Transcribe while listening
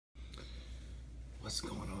What's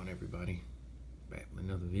going on, everybody? Back with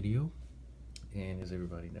another video, and as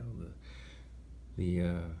everybody know, the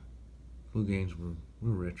flu games were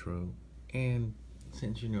retro, and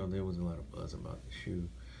since there was a lot of buzz about the shoe,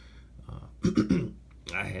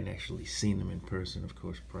 I hadn't actually seen them in person, of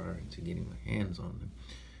course, prior to getting my hands on them,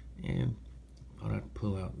 and thought I'd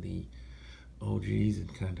pull out the OGs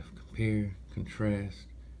and kind of compare, contrast,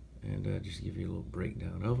 and just give you a little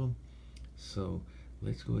breakdown of them. So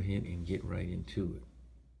let's go ahead and get right into it.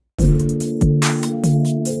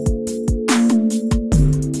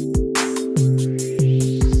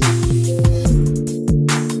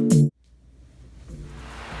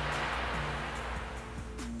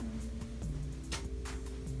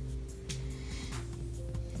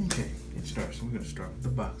 Okay, so we're going to start with the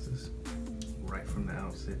boxes. Right from the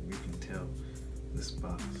outset, you can tell this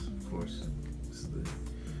box, of course, this is the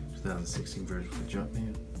 2016 version with the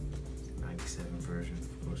Jumpman, 97 version,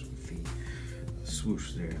 of course, with the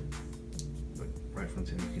swoosh there. But right from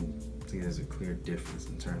the top, you can see there's a clear difference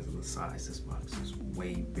in terms of the size. This box is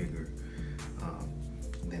way bigger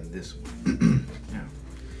than this one. Now,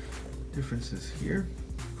 differences here.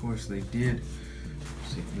 Of course, they did.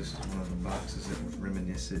 See, this is one of the boxes that was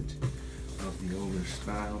reminiscent of the older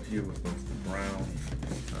style here, with both the brown,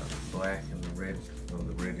 black, and the red, or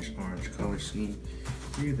the reddish orange color scheme.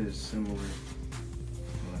 Here, there's similar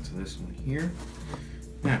to this one here.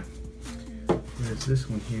 Now, whereas this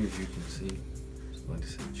one here, as you can see, it's going to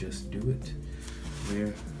say "Just Do It"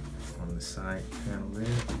 there on the side panel there.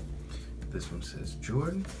 This one says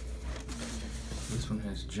Jordan. This one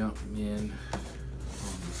has Jumpman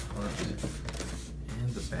on the front and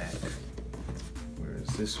the back, whereas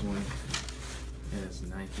this one has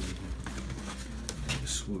Nike and the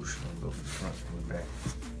swoosh on both the front and the back.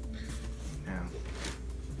 Now,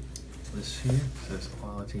 this here says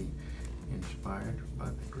 "Quality inspired by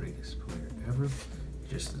the greatest player ever,"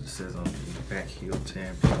 just as it says on the back heel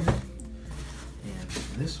tab here. And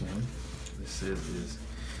this one, this says is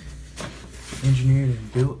engineered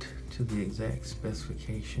and built to the exact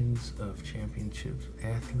specifications of championship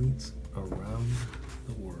athletes around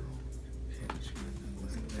the world. Okay,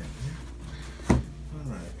 look at that there.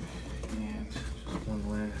 Alright, and just one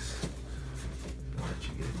last, I'll let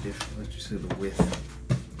you get a different, let you see the width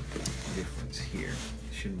difference here.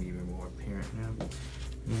 It should be even more apparent now.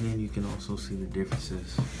 And then you can also see the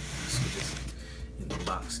differences in the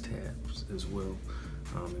box tabs as well,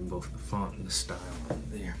 in both the font and the style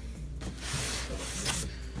there. So,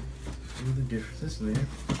 the differences there.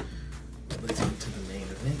 Let's get to the main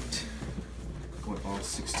event, what all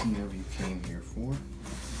 16 of you came here for,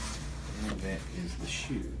 and that is the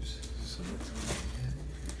shoes. So let's go ahead,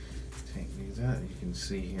 take these out. You can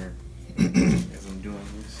see here as I'm doing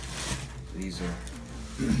this, these are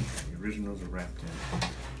the originals are wrapped in, of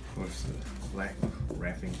course, the black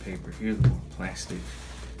wrapping paper here, the more plastic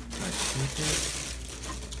type paper,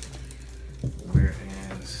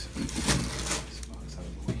 whereas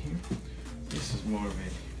this is more of a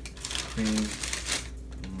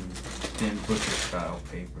thin, butcher style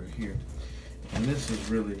paper here, and this is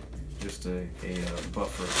really just a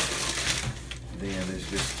buffer. There's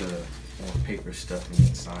just more paper stuffing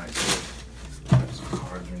inside, so not some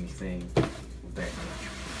cards or anything of that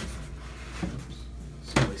nature.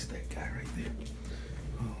 So place that guy right there.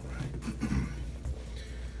 All right.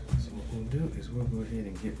 So what we'll do is we'll go ahead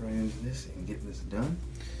and get right into this and get this done.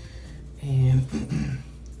 And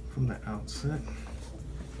from the outset,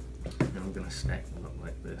 I'm gonna stack them up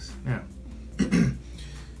like this. Now,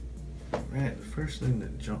 right, the first thing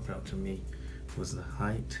that jumped out to me was the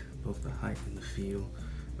height, both the height and the feel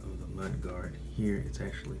of the mud guard. Here, it's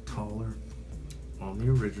actually taller on the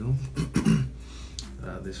original.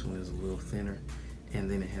 This one is a little thinner, and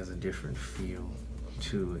then it has a different feel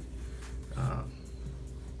to it.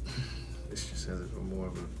 This just has more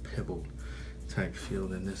of a pebble type feel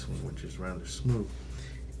than this one, which is rather smooth.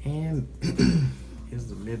 And is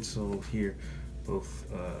the midsole here, both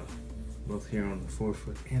here on the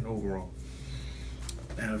forefoot and overall.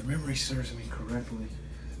 Now, if memory serves me correctly,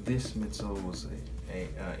 this midsole was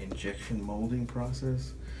a injection molding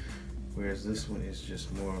process, whereas this one is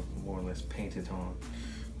just more or less painted on,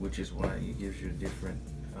 which is why it gives you a different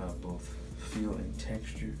both feel and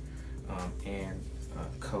texture and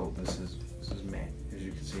coat. This is matte, as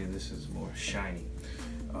you can see. This is more shiny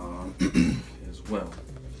as well.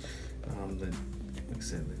 Like I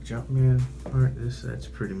said, the Jumpman part, that's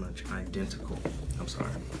pretty much identical. I'm sorry.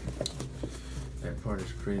 That part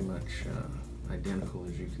is pretty much identical,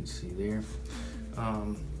 as you can see there.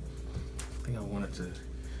 I think I wanted to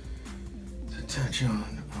touch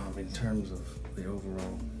on in terms of the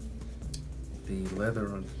overall, the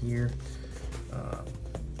leather on here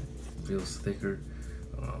Feels thicker.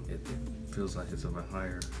 It feels like it's of a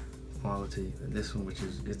higher quality than this one, which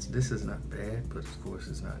is this is not bad, but of course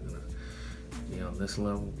it's not gonna be on this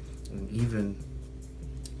level. And even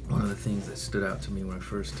one of the things that stood out to me when I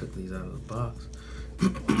first took these out of the box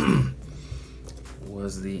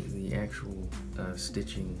was the actual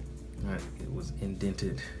stitching. It was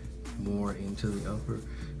indented more into the upper,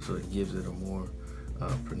 so it gives it a more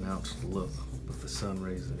pronounced look with the sun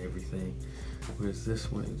rays and everything. Whereas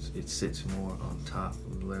this one, it sits more on top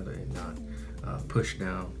of the leather and not pushed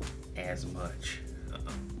down as much.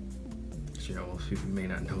 You know, most people may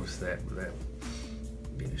not notice that, but that,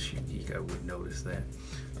 being a shoe geek, I would notice that.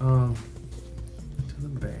 To the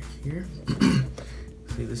back here,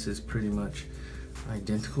 see, this is pretty much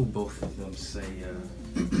identical. Both of them say,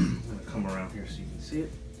 I'm gonna come around here so you can see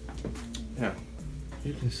it. Yeah,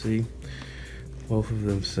 you can see both of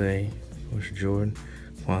them say, of course, Jordan,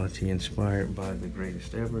 quality inspired by the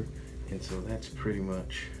greatest ever. And so that's pretty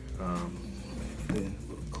much, a little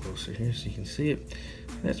closer here so you can see it.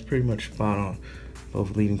 That's pretty much spot on.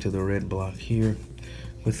 Both leading to the red block here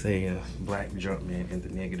with a black Jumpman in the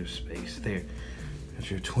negative space there.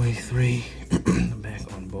 That's your 23 the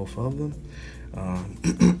back on both of them.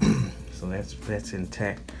 So that's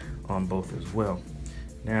intact on both as well.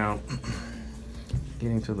 Now,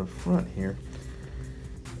 getting to the front here,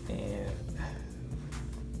 and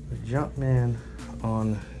the Jumpman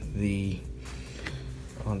on the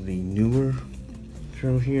newer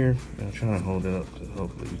trim here, I'm trying to hold it up so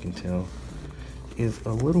hopefully you can tell, is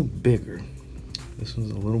a little bigger. This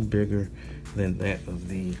one's a little bigger than that of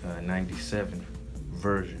the 97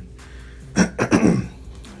 version.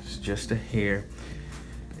 It's just a hair,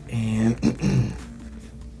 and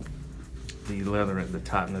the leather at the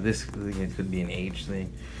top. Now this again could be an age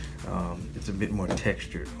thing. It's a bit more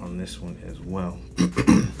textured on this one as well.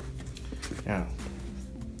 Now,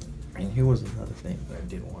 and here was another thing that I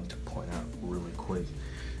did want to point out really quick.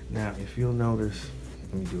 Now, if you'll notice,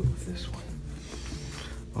 let me do it with this one.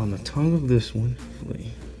 On the tongue of this one,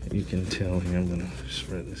 you can tell here, I'm gonna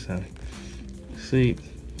spread this out. See,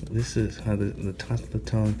 this is how the top of the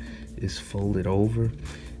tongue is folded over,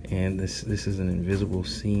 and this is an invisible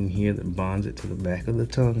seam here that bonds it to the back of the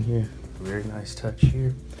tongue here. Very nice touch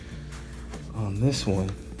here. On this one,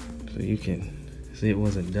 so you can see it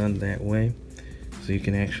wasn't done that way, so you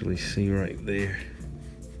can actually see right there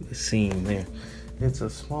the seam there. It's a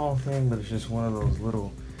small thing, but it's just one of those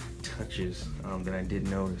little touches that I did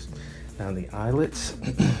notice. Now the eyelets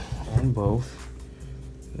on both,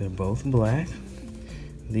 they're both black.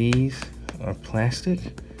 These are plastic,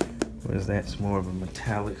 whereas that's more of a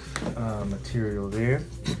metallic material there.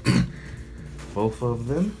 Both of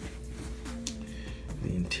them.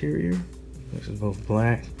 The interior, this is both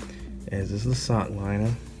black, as is the sock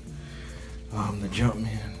liner. The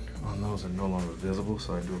Jumpman on those are no longer visible,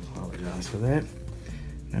 so I do apologize for that.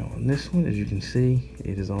 Now on this one, as you can see,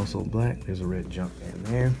 it is also black. There's a red Jumpman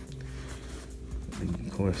there. And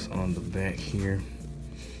of course, on the back here,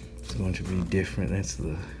 it's going to be different. That's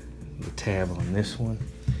the tab on this one.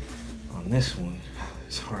 On this one,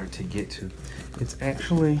 it's hard to get to. It's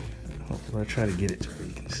actually, hopefully I try to get it to where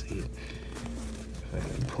you can see it. If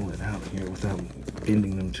I can pull it out here without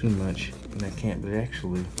bending them too much, and I can't, but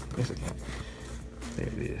actually, yes I can. There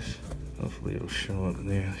it is. Hopefully it'll show up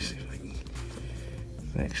there. Let's see if I can.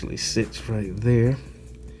 It actually sits right there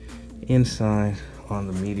inside on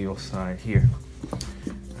the medial side here.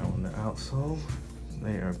 Now on the outsole,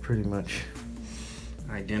 they are pretty much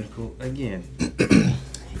identical. Again,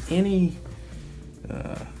 any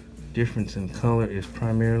difference in color is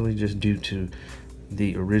primarily just due to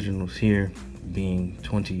the originals here being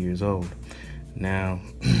 20 years old. Now,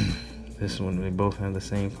 this one, they both have the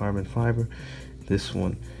same carbon fiber. This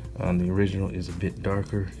one, the original, is a bit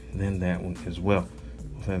darker than that one as well.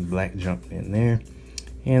 Both have black Jumpman there,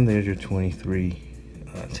 and there's your 23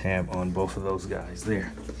 tab on both of those guys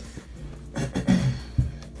there.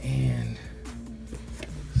 And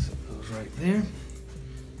so those right there.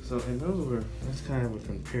 So, and that's kind of a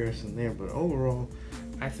comparison there, but overall,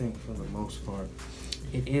 I think for the most part,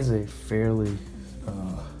 it is a fairly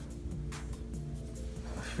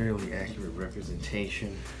accurate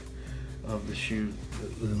representation of the shoe.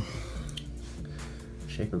 The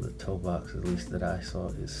shape of the toe box, at least that I saw,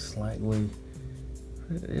 is slightly,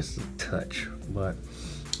 it's a touch, but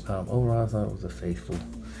overall I thought it was a faithful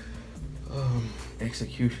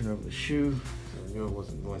execution of the shoe. I knew it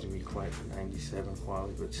wasn't going to be quite the 97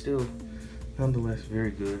 quality, but still, nonetheless,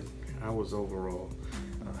 very good. I was overall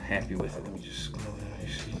happy with it. Let me just go down here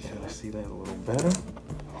so you can kind of see that a little better.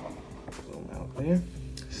 Zoom out there.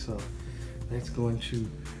 So that's going to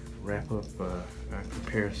wrap up our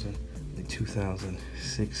comparison. The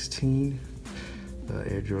 2016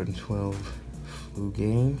 Air Jordan 12 Flu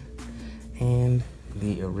Game and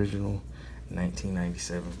the original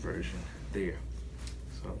 1997 version there.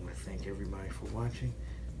 So I want to thank everybody for watching,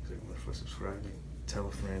 everyone for subscribing. Tell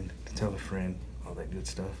a friend, all that good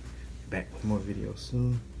stuff. Back with more videos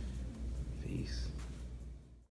soon. Peace.